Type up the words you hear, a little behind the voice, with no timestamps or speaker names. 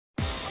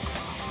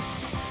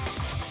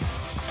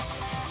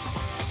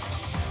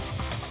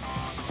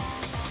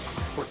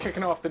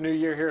Kicking off the new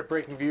year here at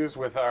Breaking Views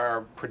with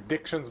our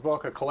predictions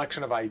book, a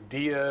collection of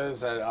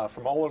ideas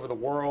from all over the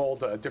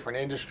world, different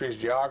industries,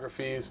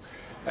 geographies.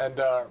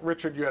 And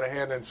Richard, you had a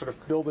hand in sort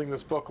of building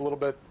this book a little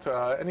bit.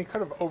 Any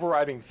kind of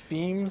overriding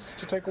themes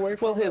to take away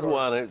from it? Well, here's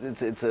one.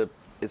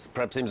 It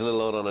perhaps seems a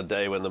little odd on a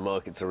day when the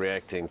markets are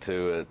reacting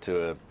to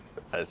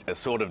a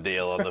sort of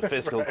deal on the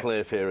fiscal Right.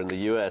 cliff here in the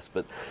U.S.,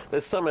 but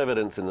there's some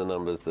evidence in the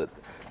numbers that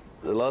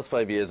the last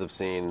 5 years have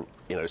seen,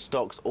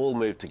 stocks all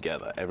move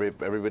together.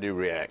 Everybody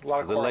reacts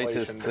to the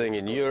latest thing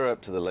in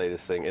Europe, to the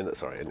latest thing in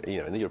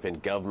the European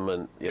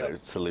government,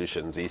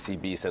 solutions,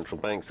 ECB, central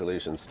bank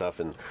solutions,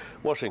 stuff in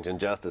Washington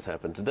just as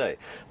happened today.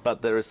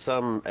 But there is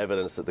some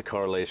evidence that the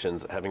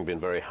correlations, having been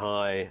very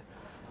high,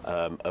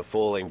 are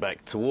falling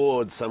back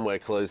towards somewhere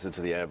closer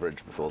to the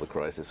average before the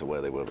crisis or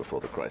where they were before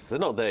the crisis. They're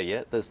not there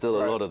yet. There's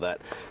still a lot of that.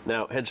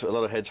 Now, a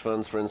lot of hedge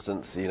funds, for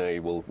instance,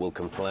 will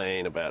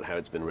complain about how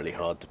it's been really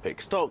hard to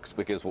pick stocks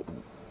because,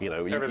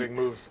 everything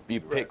moves.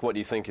 You pick what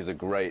you think is a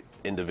great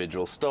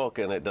individual stock,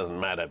 and it doesn't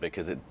matter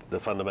because the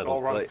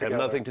fundamentals have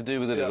nothing to do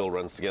with it. It all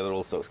runs together.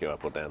 All stocks go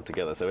up or down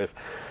together. So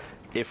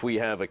if we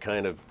have a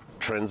kind of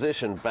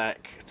transition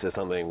back to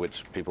something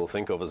which people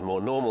think of as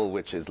more normal,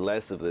 which is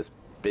less of this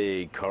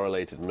big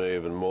correlated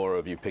move and more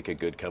of you pick a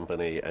good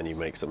company and you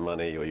make some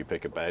money, or you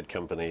pick a bad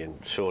company and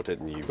short it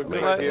and you so make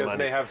good some ideas money.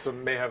 may have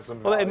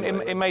some Well,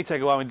 value. it may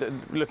take a while. I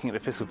mean, looking at the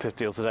fiscal cliff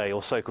deal today,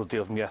 or so-called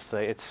deal from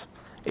yesterday,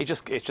 it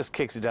just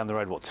kicks it down the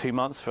road. What, 2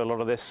 months for a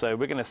lot of this? So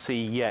we're going to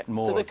see yet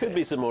more. So there of could this.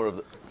 be some more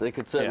of. There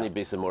could certainly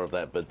be some more of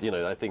that. But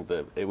I think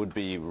that it would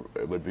be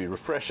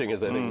refreshing,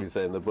 as I think we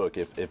say in the book,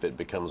 if it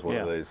becomes one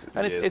of those.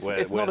 And years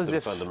where not as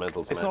if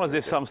fundamentals. It's not as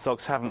if some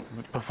stocks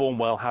haven't performed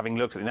well, having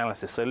looked at the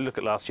analysis. So look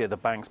at last year, the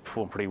banks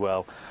performed pretty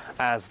well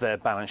as their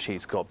balance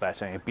sheets got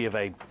better. B of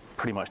A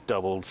pretty much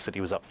doubled. Citi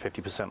was up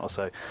 50% or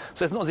so.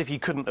 So it's not as if you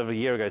couldn't have a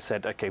year ago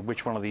said, okay,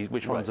 which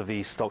ones of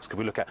these stocks could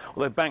we look at?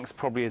 Although banks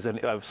probably is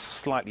a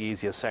slightly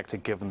easier sector,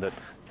 given that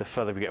the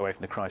further we get away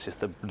from the crisis,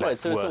 the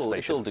less worse they should.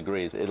 It's all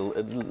degrees. It'll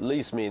at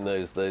least mean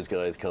those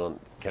guys can't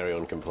carry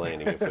on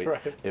complaining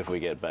if we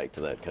get back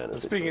to that kind of.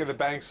 Speaking of the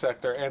bank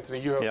sector,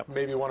 Anthony, you have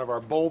maybe one of our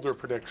bolder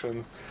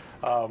predictions,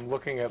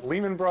 looking at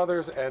Lehman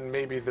Brothers and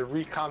maybe the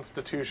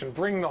reconstitution,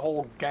 bring the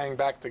whole gang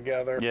back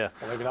together. Yeah.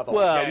 Well, maybe not the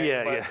whole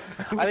gang.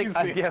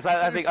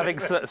 I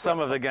think some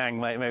of the gang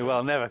may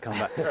well never come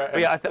back. Right.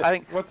 But yeah, I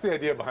think. What's the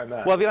idea behind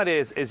that? Well, the idea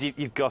is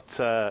you've got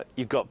the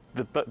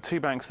two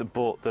banks that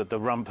bought the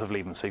rump of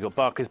Lehman. So you've got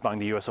Barclays buying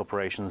the US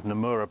operations,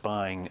 Nomura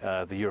buying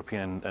the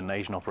European and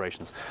Asian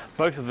operations.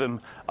 Both of them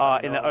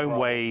are in their own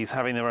ways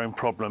having their own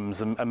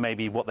problems, and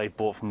maybe what they've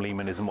bought from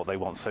Lehman isn't what they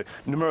want. So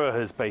Nomura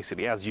has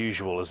basically, as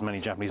usual, as many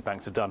Japanese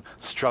banks have done,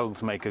 struggled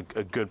to make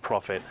a good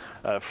profit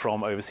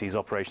from overseas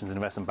operations and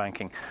investment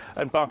banking.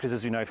 And Barclays,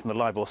 as we know from the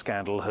LIBOR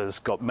scandal, has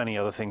got many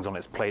other things on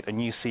its plate. A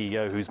new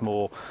CEO who's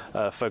more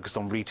focused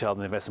on retail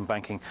than investment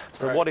banking.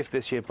 So what if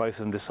this year both of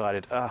them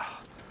decided,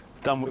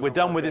 we're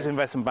done with this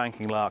investment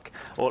banking lark,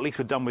 or at least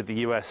we're done with the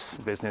US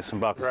business from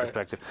Barclays'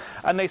 perspective.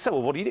 And they said,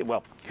 well, what do you do?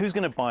 Well, who's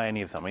going to buy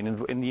any of them? I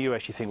mean, in the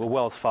US, you think, well,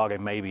 Wells Fargo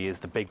maybe is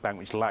the big bank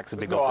which lacks a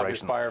big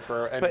operation. Obvious buyer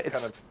for any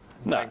kind of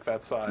bank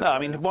that size. No, I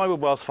mean, why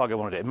would Wells Fargo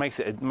want to do it?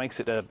 It makes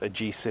it a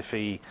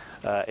G-SIFI.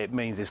 It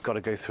means it's got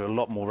to go through a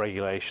lot more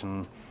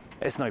regulation.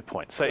 It's no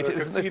point. So the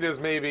conceit is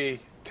maybe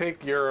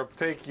take Europe,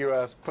 take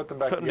US, put them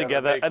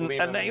together, and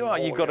there you are.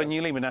 You've got a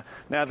new Lehman.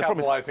 Now the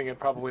capitalizing it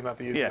probably not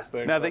the easiest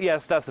thing. Now,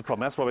 yes, that's the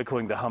problem. That's why we're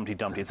calling it the Humpty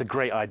Dumpty. It's a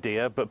great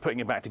idea, but putting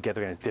it back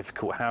together again is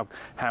difficult.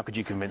 How could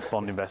you convince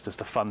bond investors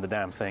to fund the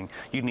damn thing?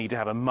 You'd need to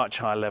have a much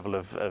higher level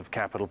of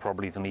capital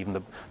probably than even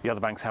the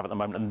other banks have at the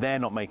moment, and they're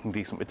not making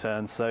decent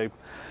returns. So,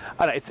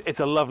 I know, it's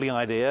a lovely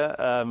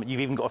idea.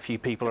 You've even got a few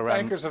people around.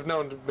 Bankers have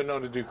been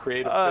known to do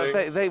creative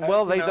things. They've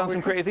done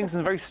some creative things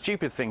and very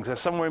stupid things. So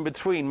somewhere in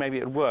between, maybe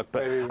it would work.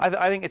 But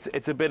I think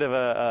it's a bit of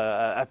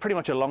a pretty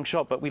much a long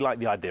shot, but we like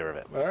the idea of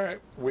it. All right.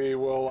 We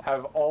will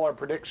have all our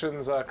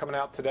predictions coming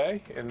out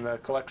today in the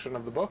collection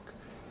of the book,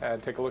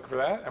 and take a look for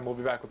that, and we'll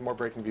be back with more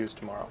Breaking Views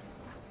tomorrow.